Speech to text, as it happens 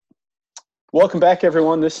Welcome back,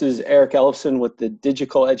 everyone. This is Eric Ellison with the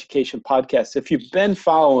Digital Education Podcast. If you've been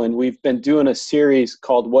following, we've been doing a series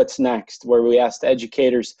called What's Next, where we asked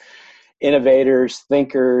educators, innovators,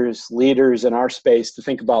 thinkers, leaders in our space to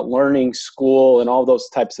think about learning, school, and all those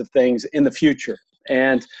types of things in the future.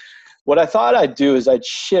 And what I thought I'd do is I'd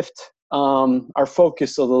shift our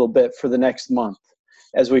focus a little bit for the next month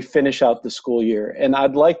as we finish out the school year. And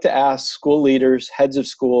I'd like to ask school leaders, heads of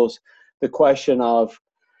schools, the question of,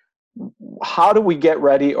 how do we get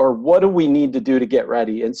ready, or what do we need to do to get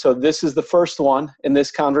ready? And so this is the first one in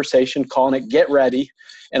this conversation, calling it Get Ready.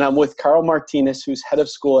 And I'm with Carl Martinez, who's head of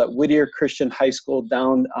school at Whittier Christian High School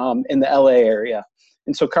down in the LA area.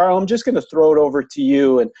 And so, Carl, I'm just going to throw it over to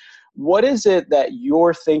you. And what is it that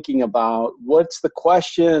you're thinking about? What's the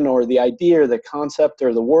question or the idea or the concept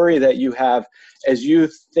or the worry that you have as you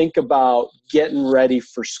think about getting ready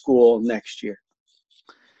for school next year?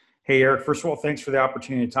 Hey, Eric, first of all, thanks for the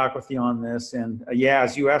opportunity to talk with you on this. And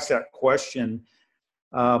as you asked that question,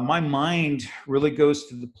 my mind really goes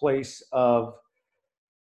to the place of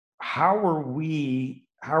how are we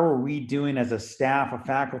doing as a staff, a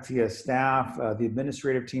faculty, a staff, the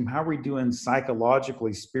administrative team, how are we doing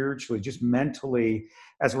psychologically, spiritually, just mentally,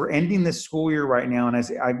 as we're ending this school year right now. And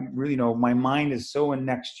as I really know, my mind is so in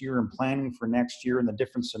next year and planning for next year and the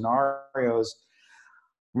different scenarios.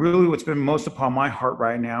 Really what's been most upon my heart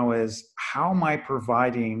right now is how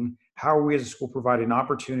are we as a school providing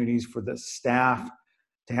opportunities for the staff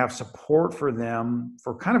to have support for them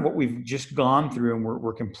for kind of what we've just gone through and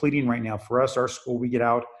we're completing right now. For us, our school, we get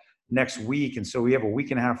out next week. And so we have a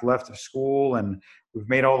week and a half left of school, and we've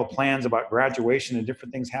made all the plans about graduation and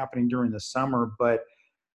different things happening during the summer. But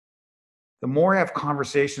the more I have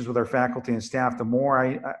conversations with our faculty and staff, the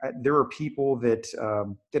more there are people that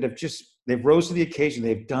they've rose to the occasion.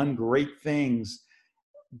 They've done great things,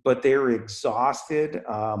 but they're exhausted.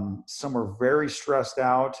 Some are very stressed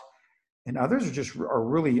out, and others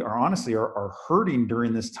are honestly hurting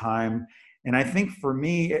during this time. And I think for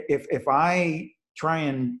me, if I try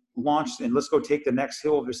and launch and let's go take the next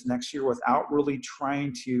hill of this next year without really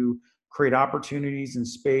trying to create opportunities and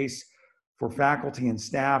space for faculty and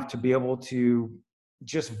staff to be able to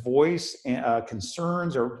just voice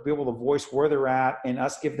concerns or be able to voice where they're at, and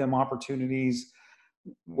us give them opportunities,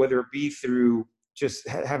 whether it be through just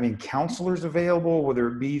having counselors available, whether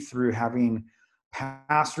it be through having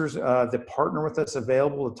pastors that partner with us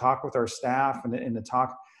available to talk with our staff and to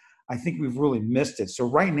talk. I think we've really missed it. So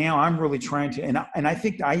right now I'm really trying to, and I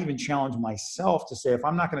think I even challenge myself to say, if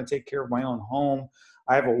I'm not going to take care of my own home,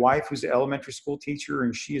 I have a wife who's an elementary school teacher,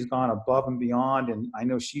 and she has gone above and beyond, and I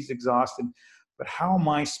know she's exhausted. But how am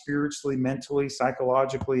I spiritually, mentally,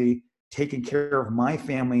 psychologically taking care of my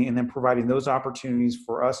family, and then providing those opportunities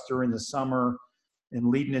for us during the summer and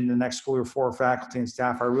leading into the next school year for our faculty and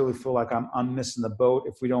staff? I really feel like I'm missing the boat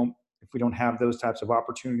if we don't have those types of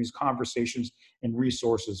opportunities, conversations, and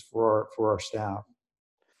resources for our staff.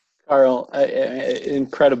 Carl,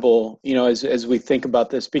 incredible, as we think about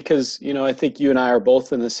this, because, I think you and I are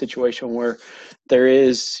both in this situation where there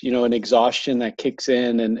is, an exhaustion that kicks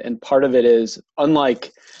in. And part of it is,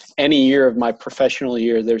 unlike any year of my professional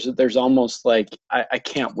year, there's almost like, I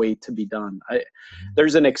can't wait to be done.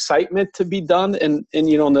 There's an excitement to be done. And, in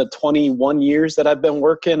the 21 years that I've been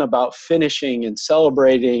working, about finishing and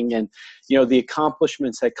celebrating and, the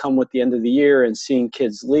accomplishments that come with the end of the year and seeing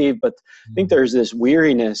kids leave. But I think there's this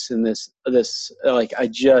weariness and this like, I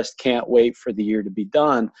just can't wait for the year to be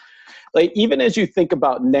done. Like, even as you think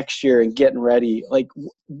about next year and getting ready, like,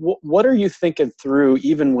 what are you thinking through,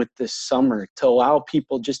 even with this summer, to allow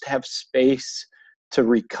people just to have space to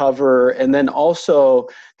recover? And then also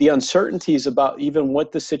the uncertainties about even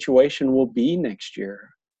what the situation will be next year.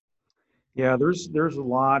 Yeah, there's a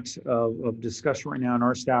lot of discussion right now in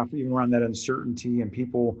our staff, even around that uncertainty, and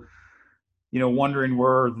people, wondering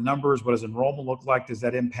where the numbers, what does enrollment look like? Does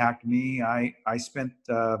that impact me? I spent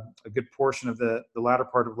a good portion of the latter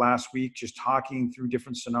part of last week just talking through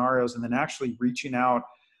different scenarios, and then actually reaching out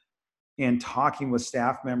and talking with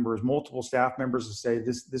staff members, multiple staff members, to say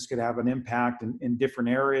this could have an impact in different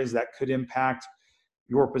areas that could impact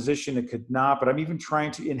your position. It could not. But I'm even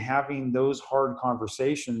trying to, in having those hard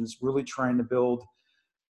conversations, really trying to build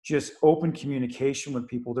just open communication with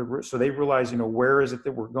people so they realize, where is it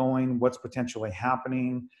that we're going, what's potentially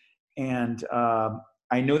happening. And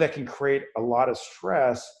I know that can create a lot of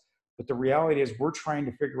stress, but the reality is we're trying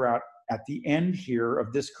to figure out at the end here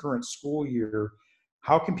of this current school year,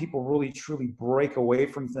 how can people really truly break away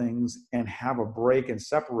from things and have a break and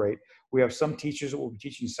separate? We have some teachers that will be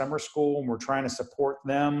teaching summer school, and we're trying to support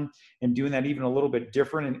them and doing that even a little bit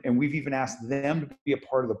different. And we've even asked them to be a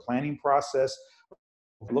part of the planning process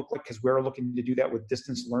look like, because we're looking to do that with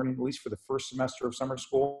distance learning, at least for the first semester of summer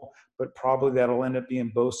school, but probably that'll end up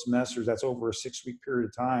being both semesters. That's over a 6-week period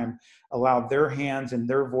of time. Allow their hands and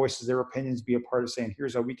their voices, their opinions be a part of saying,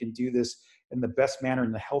 here's how we can do this in the best manner,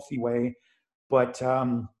 in the healthy way. But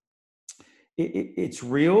it's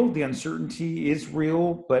real. The uncertainty is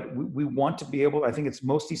real, but we want to be able, I think it's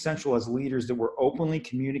most essential as leaders that we're openly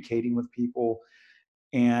communicating with people,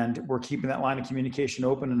 and we're keeping that line of communication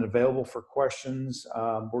open and available for questions.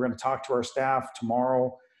 We're going to talk to our staff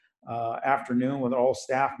tomorrow afternoon with all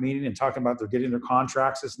staff meeting and talking about they're getting their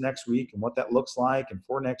contracts this next week and what that looks like and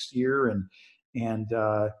for next year. And I'm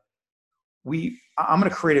going to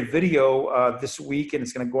create a video this week, and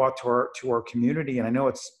it's going to go out to our community. And I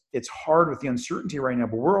know it's hard with the uncertainty right now,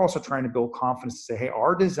 but we're also trying to build confidence to say, hey,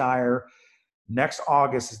 our desire next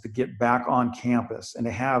August is to get back on campus and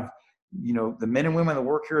to have, the men and women that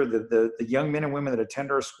work here, the young men and women that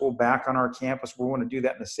attend our school back on our campus. We want to do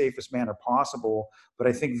that in the safest manner possible. But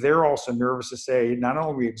I think they're also nervous to say, not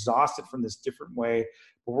only are we exhausted from this different way,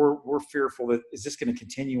 but we're fearful that, is this going to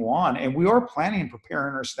continue on? And we are planning and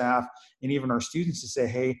preparing our staff and even our students to say,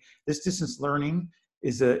 hey, this distance learning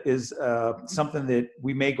is something that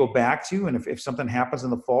we may go back to. And if something happens in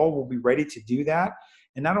the fall, we'll be ready to do that.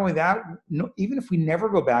 And not only that, even if we never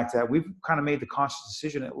go back to that, we've kind of made the conscious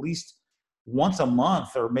decision at least once a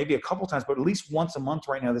month, or maybe a couple times, but at least once a month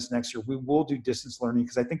right now this next year, we will do distance learning,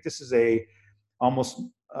 because I think this is almost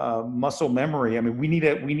muscle memory. I mean, we need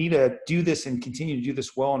to do this and continue to do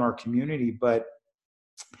this well in our community. But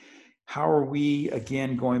how are we,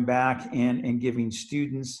 again, going back and giving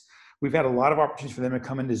students, we've had a lot of opportunities for them to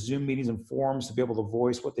come into Zoom meetings and forums to be able to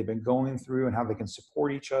voice what they've been going through and how they can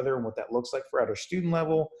support each other and what that looks like at our student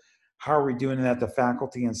level. How are we doing it at the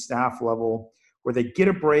faculty and staff level, where they get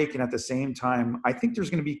a break, and at the same time, I think there's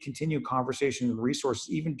going to be continued conversation and resources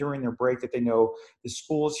even during their break, that they know the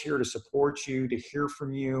school is here to support you, to hear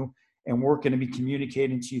from you, and we're going to be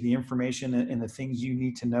communicating to you the information and the things you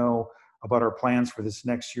need to know about our plans for this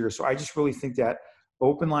next year. So I just really think that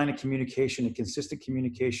open line of communication and consistent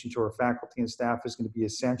communication to our faculty and staff is going to be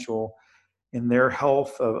essential in their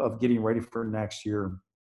health of getting ready for next year.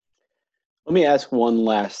 Let me ask one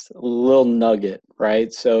last little nugget,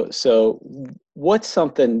 right? So what's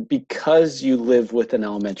something, because you live with an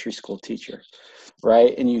elementary school teacher,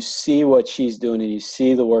 right? And you see what she's doing and you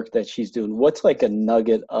see the work that she's doing, what's like a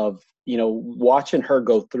nugget of, watching her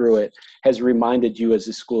go through it has reminded you as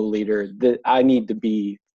a school leader that I need to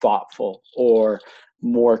be thoughtful or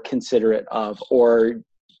more considerate of, or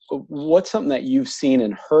what's something that you've seen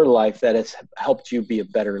in her life that has helped you be a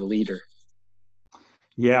better leader?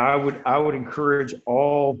 Yeah, I would encourage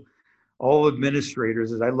all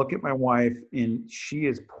administrators, as I look at my wife, and she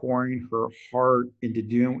is pouring her heart into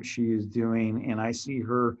doing what she is doing. And I see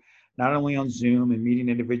her not only on Zoom and meeting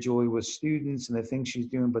individually with students and the things she's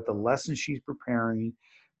doing, but the lessons she's preparing,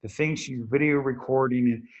 the things she's video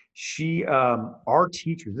recording. And she, our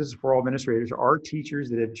teachers, this is for all administrators, our teachers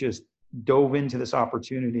that have just dove into this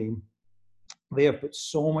opportunity, they have put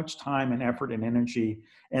so much time and effort and energy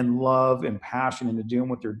and love and passion into doing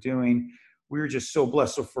what they're doing. We're just so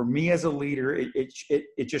blessed. So for me as a leader,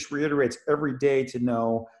 it just reiterates every day to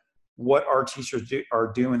know what our teachers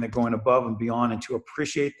are doing. They're going above and beyond, and to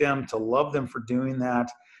appreciate them, to love them for doing that,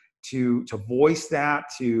 to voice that,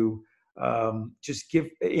 to just give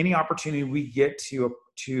any opportunity we get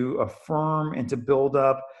to affirm and to build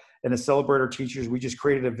up and to celebrate our teachers. We just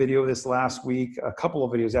created a video this last week, a couple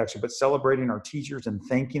of videos actually, but celebrating our teachers and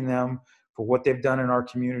thanking them for what they've done in our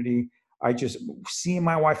community. I just, seeing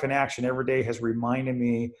my wife in action every day has reminded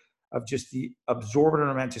me of just the absorbent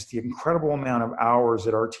amount, just the incredible amount of hours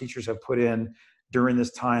that our teachers have put in during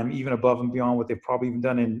this time, even above and beyond what they've probably even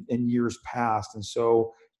done in years past. And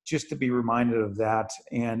so just to be reminded of that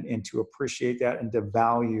and to appreciate that and to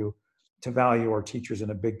value our teachers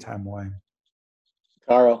in a big time way.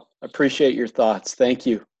 Carl, appreciate your thoughts. Thank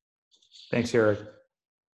you. Thanks, Eric.